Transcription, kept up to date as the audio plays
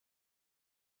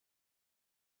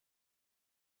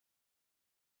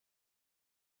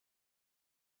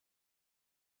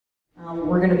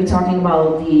We're going to be talking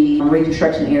about the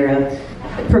Reconstruction era.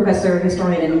 Professor,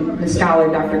 historian, and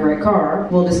scholar Dr. Carr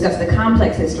will discuss the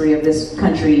complex history of this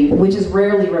country, which is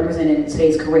rarely represented in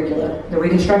today's curricula. The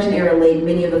Reconstruction era laid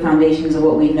many of the foundations of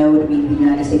what we know to be the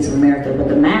United States of America, but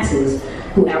the masses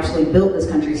who actually built this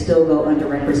country still go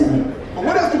underrepresented. But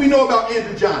what else do we know about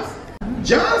Andrew Johnson?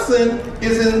 Johnson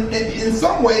is in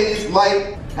some ways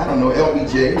like, I don't know,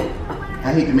 LBJ.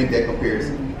 I hate to make that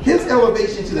comparison. His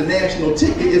elevation to the national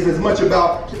ticket is as much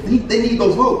about, they need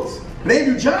those votes. But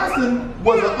Andrew Johnson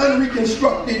was an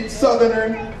unreconstructed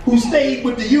Southerner who stayed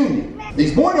with the Union.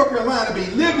 He's born in North Carolina, but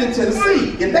he lived in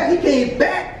Tennessee. In fact, he came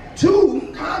back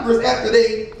to Congress after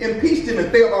they impeached him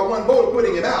and failed by one vote of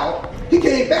putting him out. He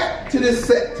came back to this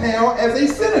town as a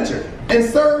senator and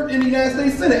served in the United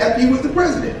States Senate after he was the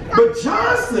president. But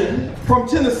Johnson, from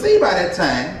Tennessee by that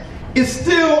time, is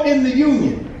still in the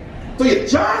Union. So yeah,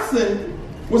 Johnson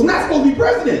was not supposed to be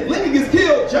president. Lincoln gets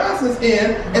killed, Johnson's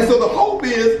in, and so the hope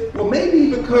is, well,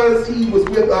 maybe because he was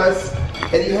with us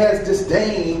and he has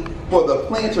disdain for the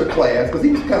planter class, because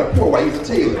he was kind of poor while he was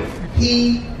a tailor,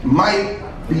 he might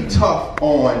be tough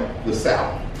on the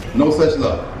South. No such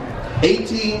luck.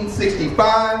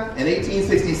 1865 and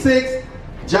 1866,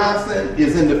 Johnson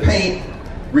is in the paint,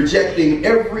 rejecting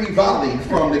every volley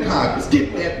from the Congress.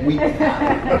 Get that weak.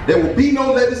 There will be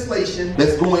no legislation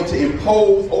that's going to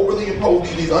overly impose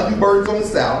these undue burdens on the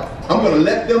South. I'm going to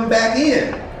let them back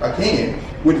in, I can,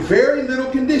 with very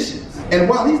little conditions. And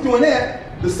while he's doing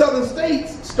that, the Southern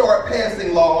states start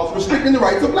passing laws restricting the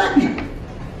rights of black people.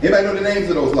 Anybody know the names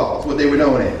of those laws, what they were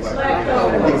known as? Black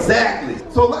codes. Exactly.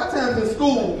 So a lot of times in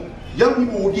school, young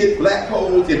people will get black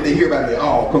codes if they hear about it at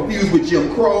all, confused with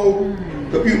Jim Crow.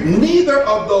 Neither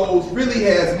of those really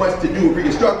has much to do with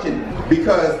Reconstruction,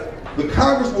 because the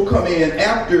Congress will come in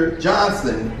after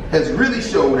Johnson has really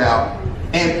showed out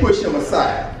and push him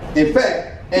aside. In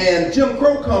fact, and Jim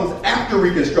Crow comes after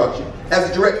Reconstruction as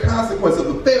a direct consequence of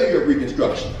the failure of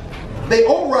Reconstruction. They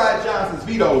override Johnson's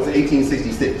vetoes in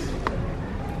 1866.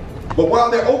 But while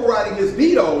they're overriding his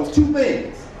vetoes, two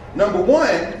things. Number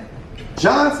one,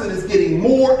 Johnson is getting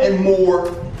more and more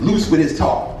loose with his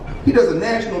talk. He does a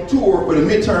national tour for the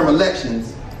midterm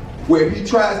elections where he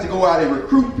tries to go out and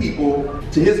recruit people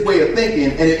to his way of thinking,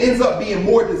 and it ends up being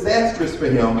more disastrous for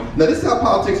him. Now this is how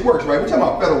politics works, right? We're talking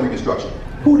about federal Reconstruction.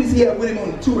 Who does he have with him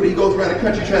on the tour that he goes around the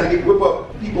country trying to whip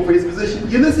up people for his position?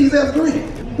 Ulysses S.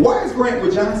 Grant. Why is Grant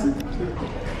with Johnson?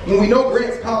 When we know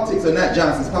Grant's politics are not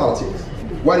Johnson's politics.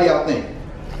 Why do y'all think?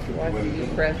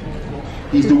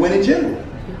 He's the winning general.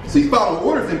 So he's following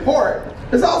orders in part.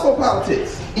 It's also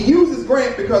politics. He uses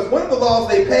Grant because one of the laws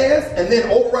they pass and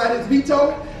then override his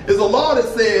veto is a law that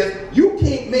says you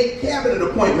can't make cabinet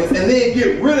appointments and then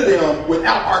get rid of them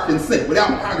without our consent,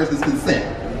 without Congress's consent.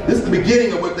 This is the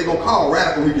beginning of what they're going to call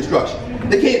radical Reconstruction.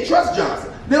 They can't trust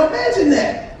Johnson. Now imagine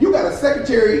that. You got a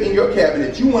secretary in your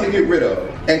cabinet you want to get rid of,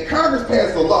 and Congress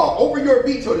passed a law over your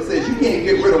veto that says you can't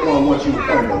get rid of one once you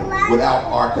appoint them without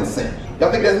our consent.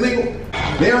 Y'all think that's legal?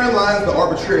 Therein lies the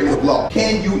arbitrariness of law.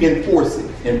 Can you enforce it?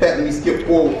 In fact, let me skip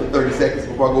forward for 30 seconds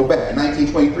before I go back. In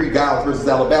 1923, Giles versus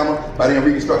Alabama. By then,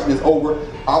 Reconstruction is over.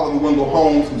 Oliver Wendell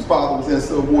Holmes, whose father was in the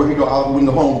Civil War, here go Oliver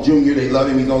Wendell Holmes Jr. They love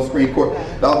him. He's on the Supreme Court.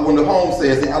 Oliver Wendell Holmes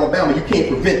says in Alabama, you can't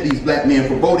prevent these black men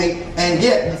from voting. And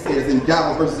yet, he says in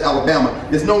Giles versus Alabama,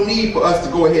 there's no need for us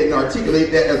to go ahead and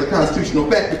articulate that as a constitutional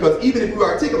fact, because even if we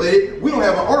articulate it, we don't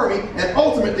have an army, and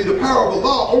ultimately the power of the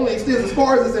law only extends as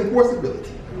far as its enforceability.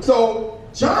 So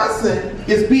Johnson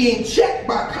is being checked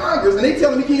by Congress, and they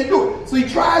tell him he can't do it. So he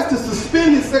tries to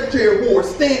suspend his Secretary of War,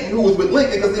 Stanton, who was with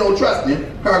Lincoln, because they don't trust him.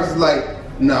 Congress is like,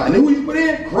 no. And then who he put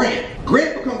in? Grant.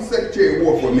 Grant becomes Secretary of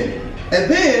War for a minute. And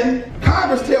then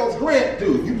Congress tells Grant,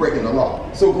 dude, you breaking the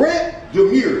law. So Grant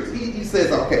demurs. He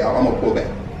says, okay, I'm going to pull back.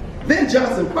 Then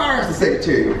Johnson fires the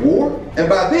Secretary of War, and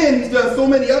by then he's done so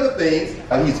many other things.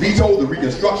 He's vetoed the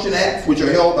Reconstruction Acts, which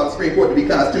are held by the Supreme Court to be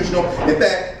constitutional. In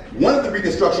fact, one of the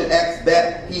Reconstruction Acts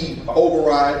that he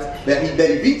overrides, that he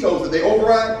vetoes, that they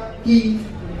override, he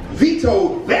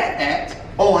vetoed that act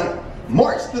on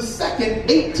March the 2nd,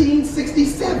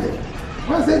 1867.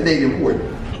 Why is that date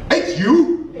important?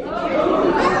 H.U.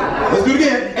 Let's do it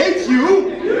again.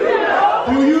 H.U.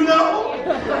 Do you know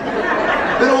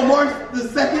that on March the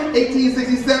 2nd,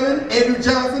 1867, Andrew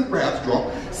Johnson, perhaps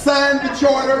drunk, signed the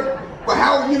charter for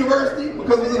Howard University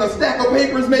because it was in a stack of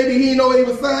papers, maybe he didn't know what he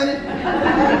was signing.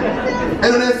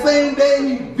 And on that same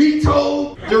day, he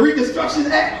vetoed the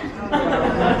Reconstruction Act,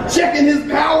 checking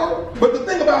his power. But the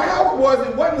thing about Howard was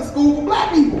it wasn't a school for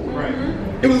black people. Right.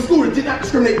 It was a school that did not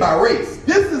discriminate by race.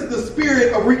 This is the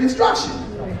spirit of Reconstruction.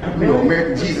 You know,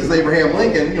 American Jesus Abraham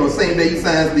Lincoln, you know, same day he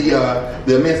signs the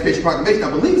Emancipation Proclamation.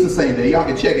 I believe it's the same day. Y'all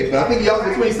can check it. But I think he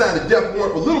also, when he signed the death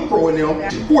warrant for Little Crow and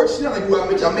them, Fort Snelling,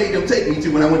 which I made them take me to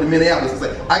when I went to Minneapolis. I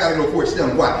said, I got to go to Fort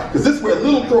Snelling. Why? Because this is where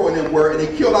Little Crow and them were, and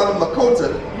they killed all them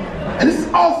Lakota. And this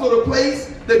is also the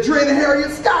place that Dred and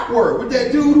Harriet Scott were, with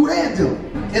that dude who had them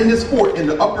in this fort in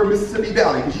the upper Mississippi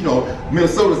Valley, because you know,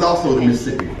 Minnesota is also the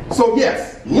Mississippi. So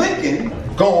yes, Lincoln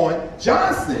gone,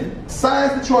 Johnson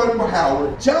signs the charter for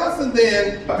Howard. Johnson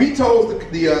then vetoes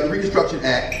the Reconstruction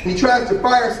Act. He tries to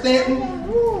fire Stanton,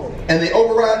 and they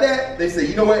override that. They say,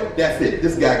 you know what, that's it,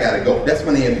 this guy gotta go. That's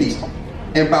when they impeached him.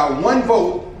 And by one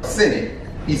vote, Senate,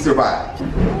 he survived.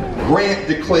 Grant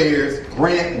declares,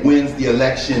 Grant wins the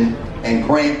election, and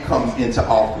Grant comes into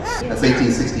office. That's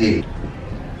 1868.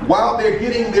 While they're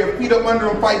getting their feet up under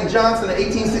them fighting Johnson in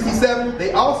 1867,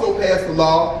 they also passed a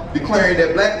law declaring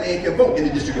that black men can vote in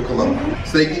the District of Columbia.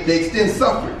 So they extend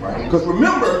suffrage, right? Because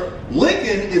remember,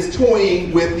 Lincoln is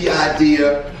toying with the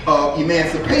idea of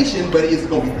emancipation, but it's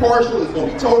going to be partial, it's going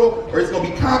to be total, or it's going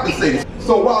to be compensated.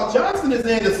 So while Johnson is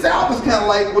in, the South is kind of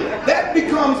like, well, that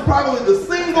becomes probably the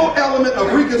single element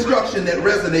of Reconstruction that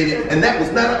resonated, and that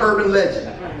was not an urban legend.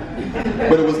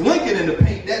 But it was Lincoln in the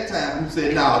paint that time who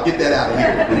said, nah, get that out of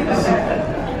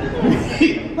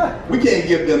here. We can't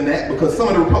give them that, because some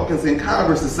of the Republicans in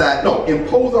Congress decided, no,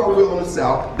 impose our will on the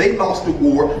South. They lost the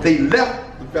war. They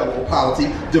left the federal polity,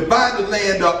 divide the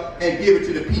land up, and give it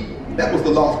to the people. That was the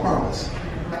lost promise.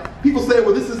 People say,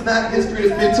 well, this is not history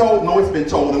that's been told. No, it's been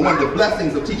told. And one of the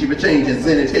blessings of Teaching for Change and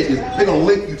Zinn Education is they're going to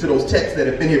link you to those texts that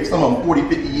have been here for some of them 40,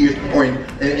 50 years, or in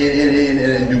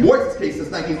Du Bois' case since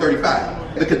 1935.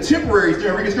 The contemporaries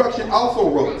during Reconstruction also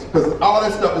wrote, because all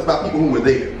that stuff is about people who were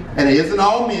there. And it isn't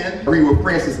all men. I agree with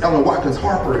Frances Ellen Watkins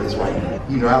Harper is right.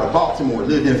 You know, out of Baltimore,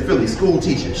 lived in Philly, school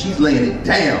teacher. She's laying it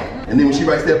down. And then when she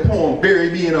writes that poem, Bury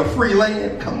Me in a Free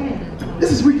Land, come on.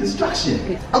 This is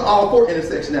Reconstruction. I'm all for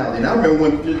intersectionality. And I remember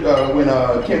when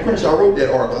Ken Crenshaw wrote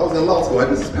that article, I was in law school, like,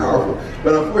 this is powerful.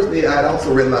 But unfortunately, I'd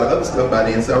also read a lot of other stuff by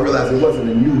then, so I realized it wasn't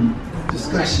a new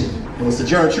discussion. It was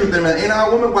Sojourner Truth in Ain't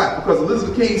Our Woman. Why? Because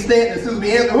Elizabeth Cady Stanton and Susan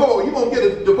B. Anthony, oh, you won't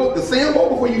get to vote the Sambo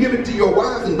before you give it to your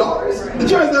wives and daughters? The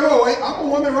judge said, oh, hey, I'm a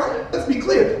woman, right? Let's be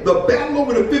clear. The battle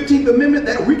over the 15th Amendment,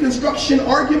 that Reconstruction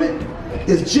argument,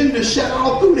 is gender shot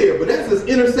all through there, but that's as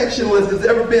intersectional as there's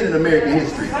ever been in American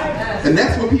history. And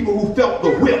that's for people who felt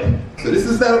the whip. So this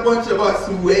is not a bunch of us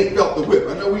who ain't felt the whip.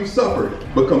 I know we've suffered,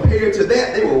 but compared to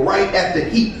that, they were right at the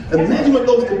heat. Imagine what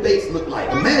those debates look like.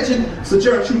 Imagine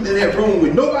Sojourner Truth in that room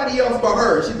with nobody else but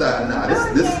her. She's like, nah,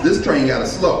 this train got to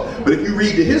slow. But if you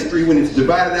read the history, when it's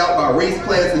divided out by race,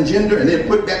 class, and gender, and then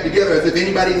put back together as if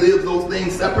anybody lives those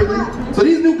things separately. So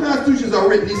these new constitutions are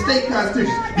written, these state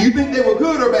constitutions. Do you think they were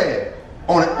good or bad?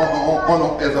 As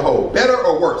a whole, better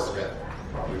or worse?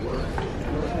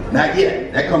 Not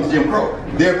yet. That comes Jim Crow.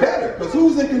 They're better, because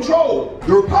who's in control?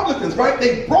 The Republicans, right?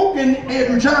 They've broken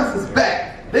Andrew Johnson's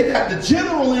back. They got the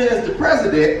general in as the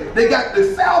president. They got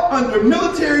the South under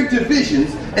military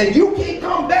divisions, and you can't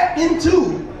come back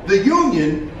into the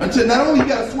Union until not only you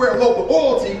got to swear local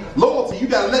loyalty, you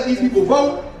got to let these people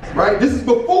vote, right? This is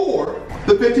before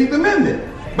the 15th Amendment.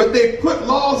 But they put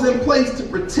laws in place to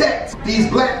protect these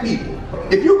black people.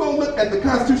 If you're going to look at the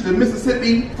Constitution of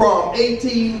Mississippi from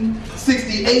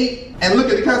 1868 and look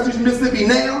at the Constitution of Mississippi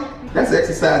now, that's an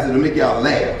exercise that'll make y'all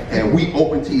laugh and weep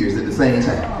open tears at the same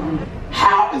time.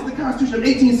 How is the Constitution of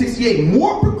 1868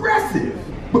 more progressive?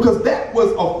 Because that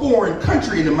was a foreign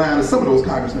country in the mind of some of those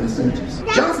congressmen and senators.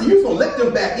 Johnson, you was going to let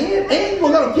them back in, and you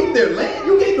going to let them keep their land?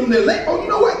 You gave them their land? Oh, you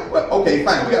know what? Well, okay,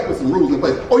 fine, we got to put some rules in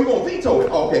place. Oh, you going to veto it?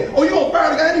 Oh, okay. Oh, you going to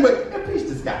fire the guy anyway? Impeach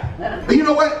this guy. But you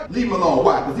know what? Leave him alone.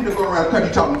 Why? Because he didn't go around the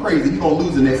country talking crazy. He's going to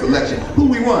lose the next election. Who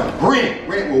we run? Grant.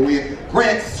 Grant will win.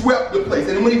 Grant swept the place.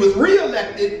 And when he was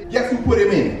re-elected, guess who put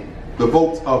him in? The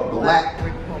votes of black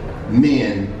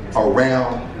men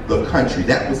around the country.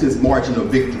 That was his margin of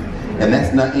victory. And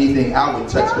that's not anything I would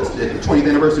touch, because at the 20th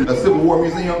anniversary of the Civil War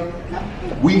Museum,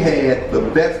 we had the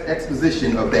best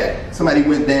exposition of that. Somebody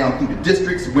went down through the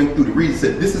districts, went through the regions,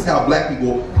 said, this is how black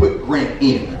people put Grant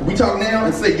in. If we talk now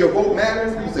and say your vote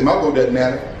matters, you say my vote doesn't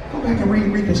matter. Go back and read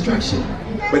Reconstruction.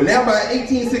 But now by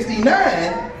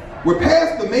 1869, we're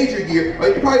past the major year.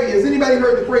 Has anybody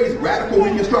heard the phrase radical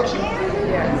Reconstruction?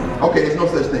 Yes. Okay, there's no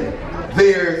such thing.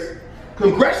 There's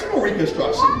congressional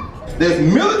Reconstruction. There's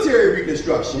military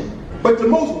Reconstruction. But the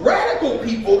most radical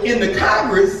people in the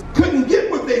Congress couldn't get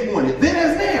what they wanted, then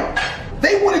as now.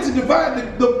 They wanted to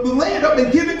divide the land up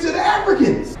and give it to the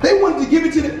Africans. They wanted to give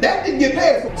it to that didn't get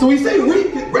passed. So we say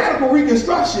radical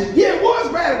Reconstruction. Yeah, it was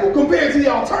radical compared to the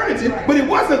alternative, but it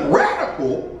wasn't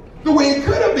radical the way it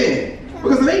could have been.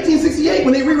 Because in 1868,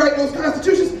 when they rewrite those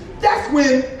constitutions,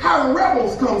 when Hiram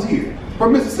Rebels comes here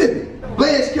from Mississippi.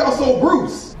 Blanche Kelso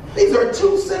Bruce. These are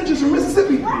two senators from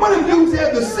Mississippi. One of them dudes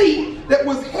had the seat that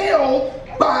was held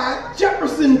by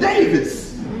Jefferson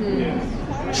Davis.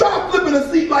 Try flipping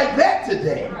a seat like that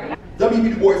today. W.B.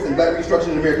 Du Bois in Black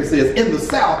Reconstruction in America says, in the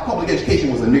South, public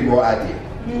education was a Negro idea.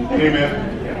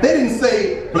 Amen. They didn't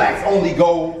say blacks only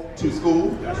go to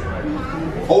school.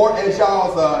 Or as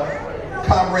y'all's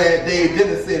comrade Dave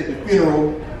Dennis said at the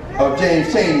funeral of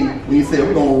James Chaney, when he said,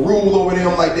 we're going to rule over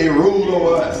them like they ruled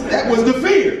over us. That was the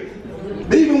fear.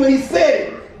 But even when he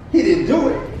said it, he didn't do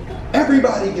it.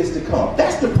 Everybody gets to come.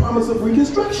 That's the promise of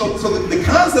Reconstruction. So the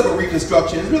concept of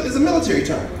Reconstruction is a military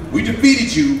term. We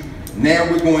defeated you, now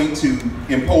we're going to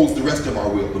impose the rest of our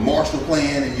will. The Marshall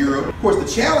Plan in Europe. Of course,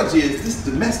 the challenge is this is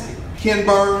domestic. Ken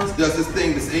Burns does this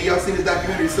thing. Y'all seen his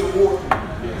documentary, Civil War?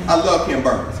 I love Ken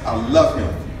Burns. I love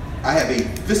him. I have a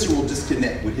visceral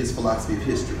disconnect with his philosophy of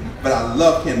history. But I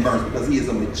love Ken Burns because he is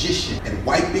a magician at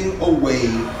wiping away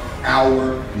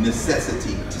our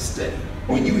necessity to study.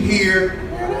 When you hear,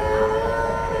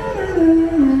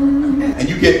 and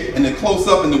you get in the close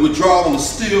up and the withdrawal on the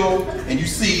still, and you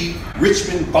see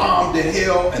Richmond bombed to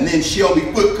hell, and then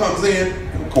Shelby Foote comes in,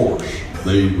 and of course,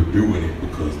 they were doing it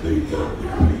because they thought they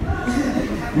were.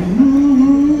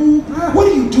 What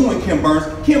are you doing, Ken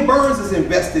Burns? Ken Burns is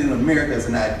invested in America as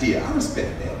an idea. I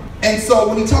respect that. And so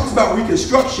when he talks about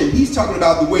Reconstruction, he's talking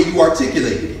about the way you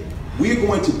articulated it. We're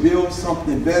going to build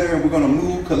something better and we're going to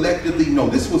move collectively. No,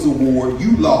 this was a war,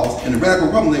 you lost, and the Radical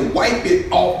Republic wipe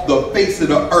it off the face of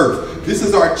the earth. This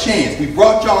is our chance. We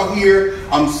brought y'all here.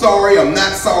 I'm sorry, I'm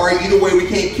not sorry. Either way, we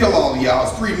can't kill all of y'all.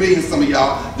 It's 3 million, some of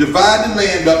y'all. Divide the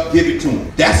land up, give it to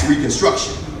them. That's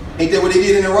Reconstruction. Ain't that what they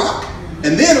did in Iraq?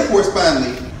 And then, of course,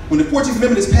 finally, when the 14th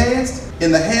Amendment is passed,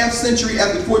 in the half century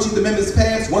after the 14th Amendment is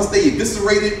passed, once they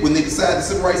eviscerated, when they decided the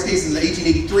civil rights case in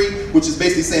 1883, which is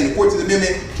basically saying the 14th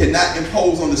Amendment cannot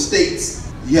impose on the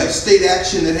states. You have state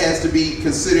action that has to be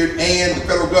considered, and the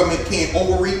federal government can't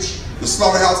overreach. The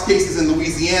slaughterhouse cases in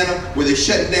Louisiana, where they're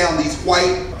shutting down these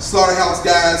white slaughterhouse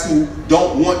guys who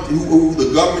don't want, who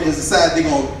the government has decided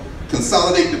they're going to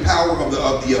consolidate the power of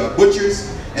the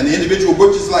butchers. And the individual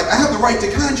butchers are like, I have the right to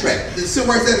contract. The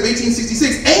Civil Rights Act of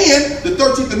 1866 and the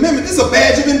 13th Amendment, this is a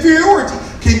badge of inferiority.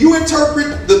 Can you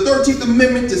interpret the 13th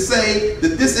Amendment to say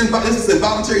that this is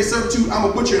involuntary servitude? I'm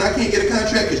a butcher and I can't get a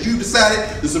contract because you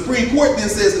decided. The Supreme Court then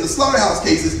says in the slaughterhouse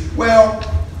cases, well,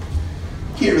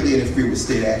 can't really interfere with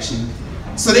state action.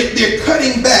 So they're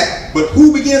cutting back, but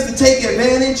who begins to take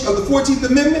advantage of the 14th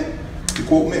Amendment? To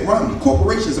quote Mitt Romney,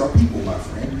 corporations are people, my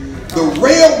friend. The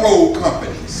railroad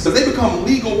companies, so they become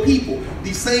legal people.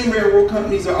 These same railroad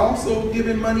companies are also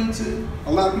giving money to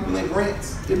a lot of people in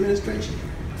grants administration.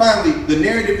 Finally, the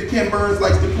narrative that Ken Burns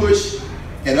likes to push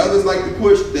and others like to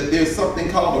push, that there's something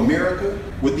called America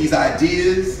with these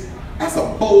ideas, that's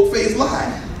a bold-faced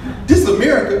lie. This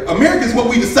America is what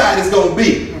we decide it's going to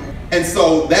be. And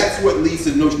so that's what leads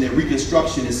to the notion that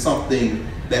Reconstruction is something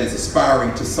that is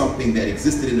aspiring to something that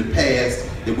existed in the past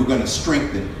that we're going to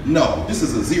strengthen. No, this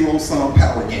is a zero-sum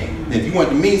power game. And if you want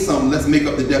to mean something, let's make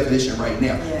up the definition right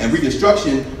now. Yes. And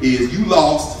Reconstruction is you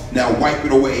lost, now wipe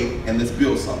it away and let's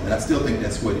build something. And I still think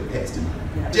that's what it has to be.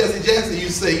 Yeah. Jesse Jackson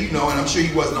used to say, you know, and I'm sure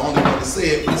he wasn't the only one to say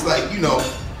it, but it's like, you know,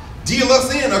 deal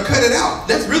us in or cut it out.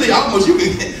 That's really almost, you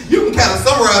can kind of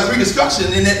summarize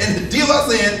Reconstruction and deal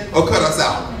us in or cut us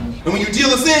out. And when you deal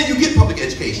us in, you get public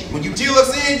education. When you deal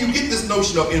us in, you get this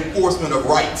notion of enforcement of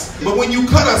rights. But when you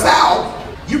cut us out,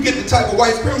 you get the type of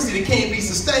white supremacy that can't be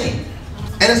sustained.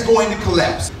 And it's going to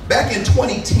collapse. Back in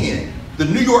 2010, the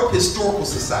New York Historical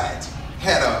Society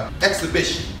had an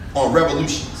exhibition on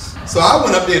revolutions. So I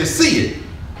went up there to see it.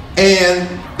 And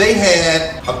they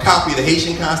had a copy of the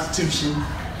Haitian Constitution,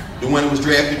 the one that was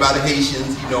drafted by the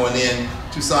Haitians, you know, and then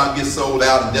Toussaint gets sold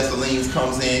out and Dessalines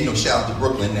comes in. You know, shout out to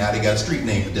Brooklyn now, they got a street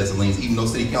name for Dessalines, even though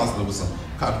city council, there was some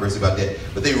controversy about that.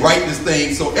 But they write this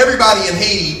thing, so everybody in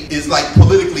Haiti is like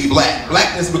politically black.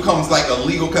 Blackness becomes like a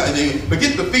legal kind of thing.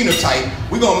 Forget the phenotype,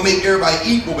 we're gonna make everybody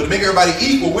equal, but to make everybody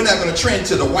equal, we're not gonna trend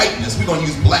to the whiteness. We're gonna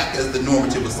use black as the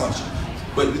normative assumption.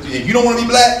 But if you don't wanna be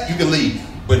black, you can leave.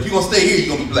 But if you're gonna stay here,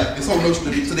 you're gonna be black. This whole notion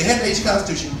of it. So they had the Haitian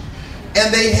Constitution,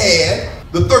 and they had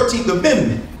the 13th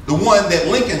Amendment, the one that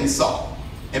Lincoln saw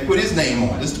and put his name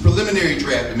on. This is the preliminary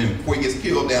draft amendment before he gets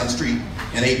killed down the street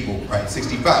in April, right,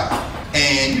 65.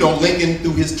 And, you know, Lincoln,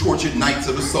 through his tortured Knights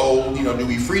of the Soul, you know, do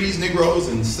we free these Negroes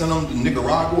and send them to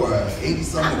Nicaragua or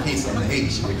 80-something? Can't send them to Haiti,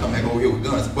 should we come back over here with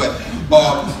guns? But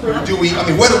do we, I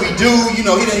mean, what do we do? You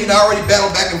know, he already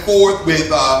battled back and forth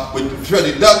with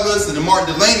Frederick Douglass and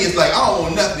Martin Delany. It's like, I don't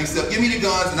want nothing except give me the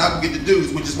guns and I can get the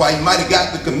dudes, which is why he might have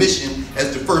got the commission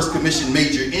as the first commissioned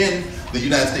major in the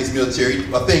United States military,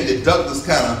 a thing that Douglas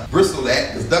kind of bristled at,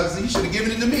 because Douglas, he should have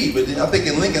given it to me. But I think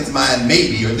in Lincoln's mind,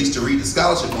 maybe, or at least to read the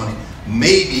scholarship on it,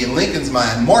 maybe in Lincoln's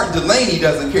mind, Martin Delany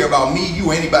doesn't care about me,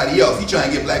 you, or anybody else. He's trying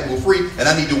to get black people free, and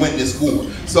I need to win this war.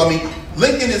 So, I mean,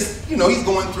 Lincoln is, you know, he's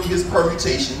going through his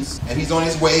permutations, and he's on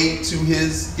his way to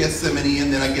his Gethsemane,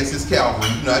 and then I guess his Calvary.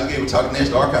 You know, I gave a talk at the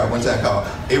National Archive one time called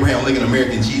Abraham Lincoln,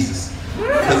 American Jesus.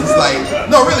 Because it's like,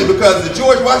 no, really, because the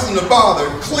George Washington, the father,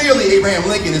 clearly Abraham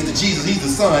Lincoln is the Jesus, he's the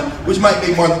son, which might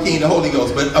make Martin Luther King the Holy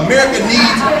Ghost. But America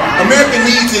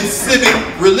needs its civic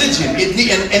religion.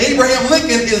 And Abraham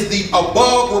Lincoln is the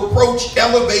above reproach,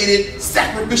 elevated,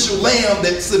 sacrificial lamb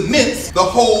that cements the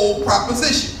whole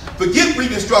proposition. Forget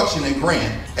Reconstruction and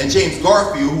Grant and James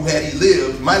Garfield, who, had he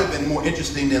lived, might have been more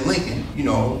interesting than Lincoln. You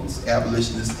know, this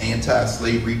abolitionist,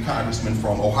 anti-slavery congressman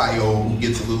from Ohio who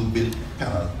gets a little bit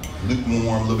kind of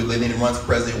lukewarm, a little bit later, then he runs for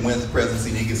president, wins the presidency,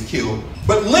 and he gets killed.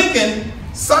 But Lincoln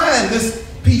signed this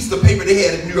piece of paper they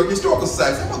had at the New York Historical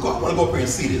Society. I want to go up here and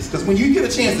see this, because when you get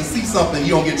a chance to see something,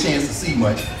 you don't get a chance to see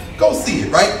much. Go see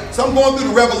it, right? So I'm going through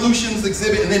the Revolutions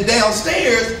exhibit, and then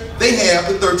downstairs, they have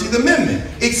the 13th Amendment.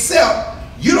 Except,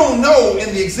 you don't know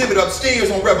in the exhibit upstairs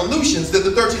on Revolutions that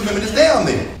the 13th Amendment is down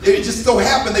there. It just so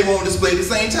happened they were on display at the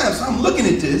same time. So I'm looking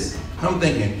at this, and I'm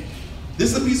thinking,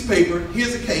 this is a piece of paper,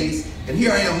 here's a case, and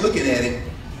here I am looking at it.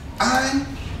 I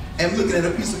am looking at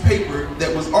a piece of paper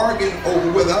that was arguing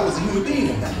over whether I was a human being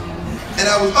or not. And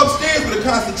I was upstairs with a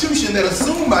constitution that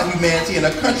assumed my humanity in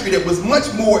a country that was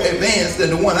much more advanced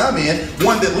than the one I'm in,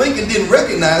 one that Lincoln didn't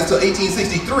recognize till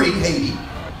 1863, Haiti.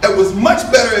 It was much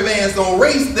better advanced on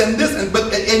race than this,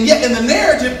 and yet in the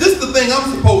narrative, this is the thing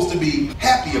I'm supposed to be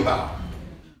happy about.